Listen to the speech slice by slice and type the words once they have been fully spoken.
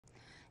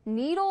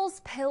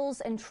Needles,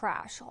 pills, and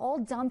trash, all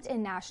dumped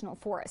in national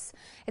forests.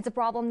 It's a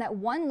problem that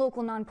one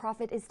local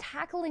nonprofit is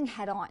tackling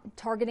head-on,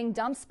 targeting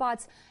dump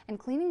spots and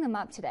cleaning them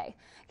up today.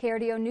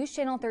 KRDO News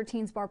Channel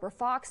 13's Barbara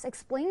Fox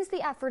explains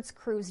the efforts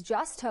crews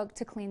just took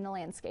to clean the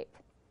landscape.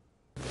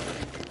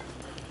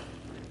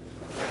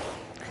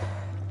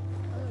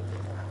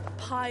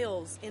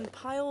 Piles and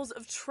piles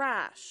of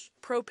trash,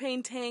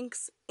 propane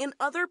tanks, and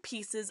other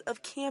pieces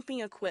of camping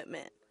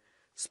equipment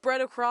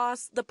spread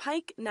across the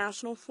Pike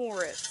National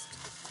Forest.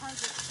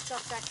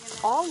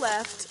 All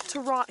left to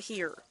rot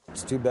here.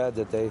 It's too bad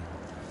that they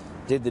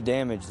did the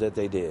damage that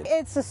they did.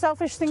 It's a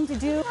selfish thing to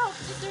do.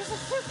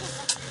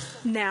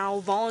 Now,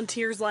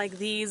 volunteers like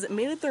these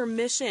made it their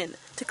mission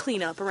to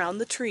clean up around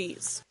the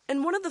trees.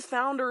 And one of the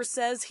founders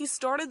says he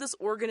started this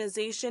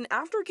organization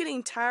after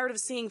getting tired of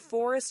seeing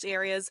forest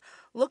areas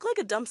look like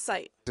a dump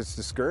site. It's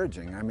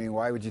discouraging. I mean,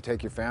 why would you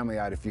take your family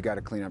out if you got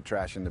to clean up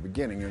trash in the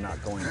beginning? You're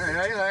not going to.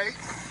 Hey.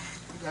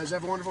 You guys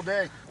have a wonderful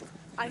day.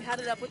 I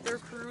headed up with their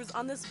crews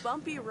on this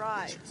bumpy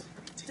ride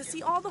to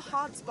see all the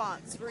hot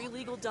spots for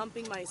illegal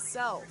dumping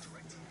myself.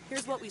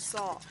 Here's what we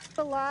saw.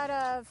 A lot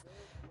of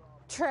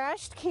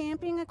trashed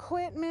camping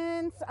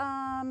equipment.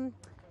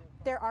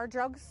 There are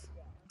drugs.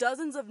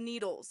 Dozens of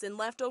needles and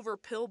leftover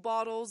pill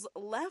bottles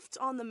left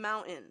on the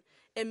mountain.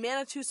 And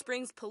Manitou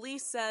Springs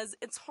police says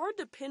it's hard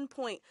to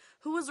pinpoint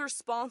who is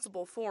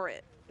responsible for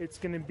it. It's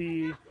going to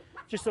be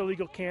just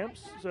illegal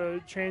camps, so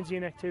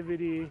transient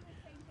activity,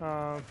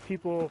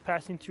 people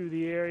passing through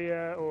the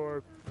area,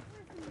 or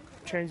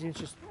transients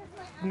just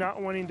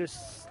not wanting to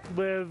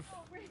live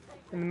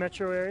in the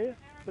metro area,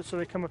 but so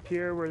they come up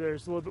here where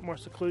there's a little bit more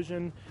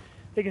seclusion.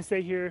 They can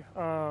stay here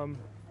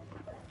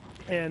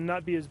and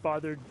not be as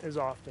bothered as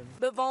often.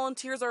 But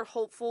volunteers are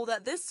hopeful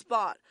that this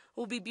spot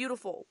will be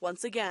beautiful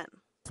once again.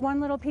 It's one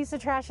little piece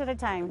of trash at a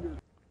time.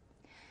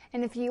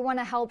 And if you want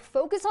to help,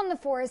 Focus on the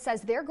Forest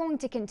says they're going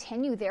to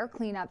continue their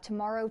cleanup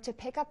tomorrow to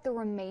pick up the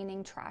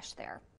remaining trash there.